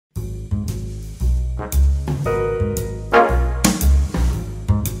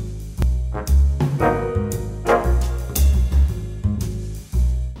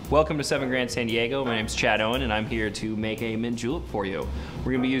Welcome to 7 Grand San Diego. My name's Chad Owen and I'm here to make a mint julep for you.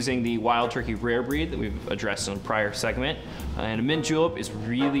 We're going to be using the Wild Turkey Rare Breed that we've addressed in a prior segment. And a mint julep is a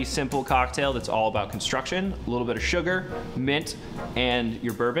really simple cocktail that's all about construction, a little bit of sugar, mint, and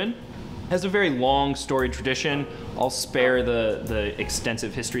your bourbon. It has a very long storied tradition. I'll spare the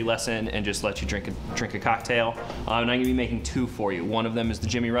extensive history lesson and just let you drink a cocktail. And I'm going to be making two for you. One of them is the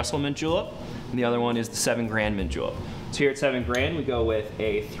Jimmy Russell mint julep, and the other one is the 7 Grand mint julep. So here at 7 Grand, we go with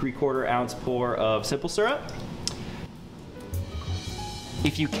a 3/4 ounce pour of simple syrup.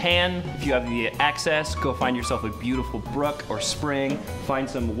 If you have the access, go find yourself a beautiful brook or spring, find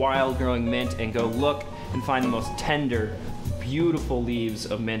some wild growing mint and go look and find the most tender, beautiful leaves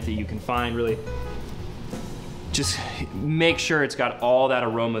of mint that you can find. Really, just make sure it's got all that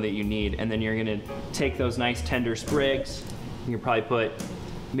aroma that you need, and then you're gonna take those nice tender sprigs. You can probably put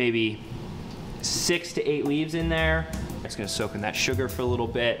maybe 6 to 8 leaves in there. It's gonna soak in that sugar for a little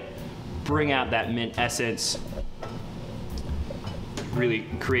bit, bring out that mint essence, really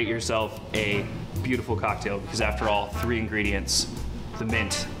create yourself a beautiful cocktail, because after all, 3 ingredients, the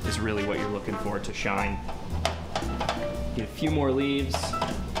mint is really what you're looking for to shine. Get a few more leaves,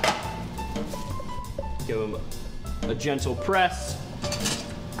 give them a gentle press,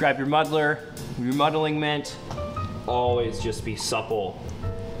 grab your muddler, your muddling mint, always just be supple,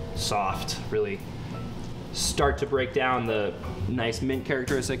 soft, really start to break down the nice mint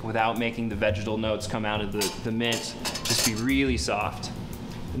characteristic without making the vegetal notes come out of the mint. Just be really soft.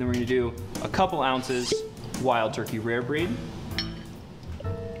 And then we're gonna do a couple ounces Wild Turkey Rare Breed.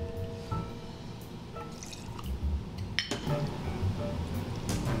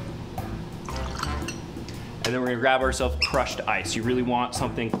 And then we're gonna grab ourselves crushed ice. You really want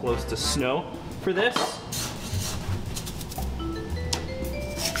something close to snow for this.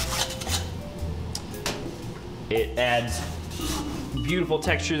 It adds beautiful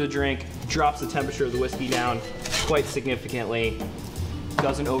texture to the drink, drops the temperature of the whiskey down quite significantly,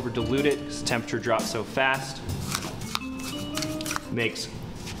 doesn't over dilute it because the temperature drops so fast, makes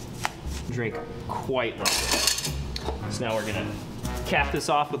the drink quite lovely. So now we're gonna cap this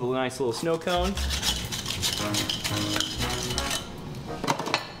off with a nice little snow cone.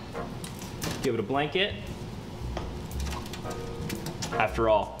 Give it a blanket. After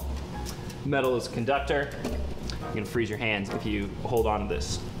all, metal is a conductor. You're gonna freeze your hands if you hold on to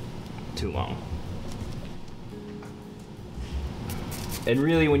this too long. And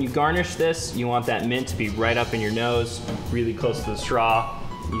really, when you garnish this, you want that mint to be right up in your nose, really close to the straw.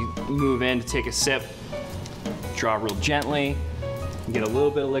 You move in to take a sip, draw real gently, you get a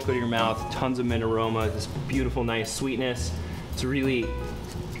little bit of liquid in your mouth, tons of mint aroma, this beautiful, nice sweetness. It's a really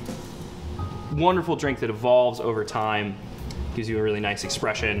wonderful drink that evolves over time, gives you a really nice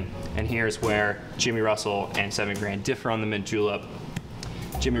expression. And here's where Jimmy Russell and 7 Grand differ on the mint julep.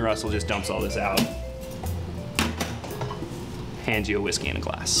 Jimmy Russell just dumps all this out, hands you a whiskey in a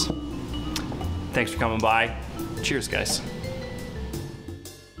glass. Thanks for coming by. Cheers, guys.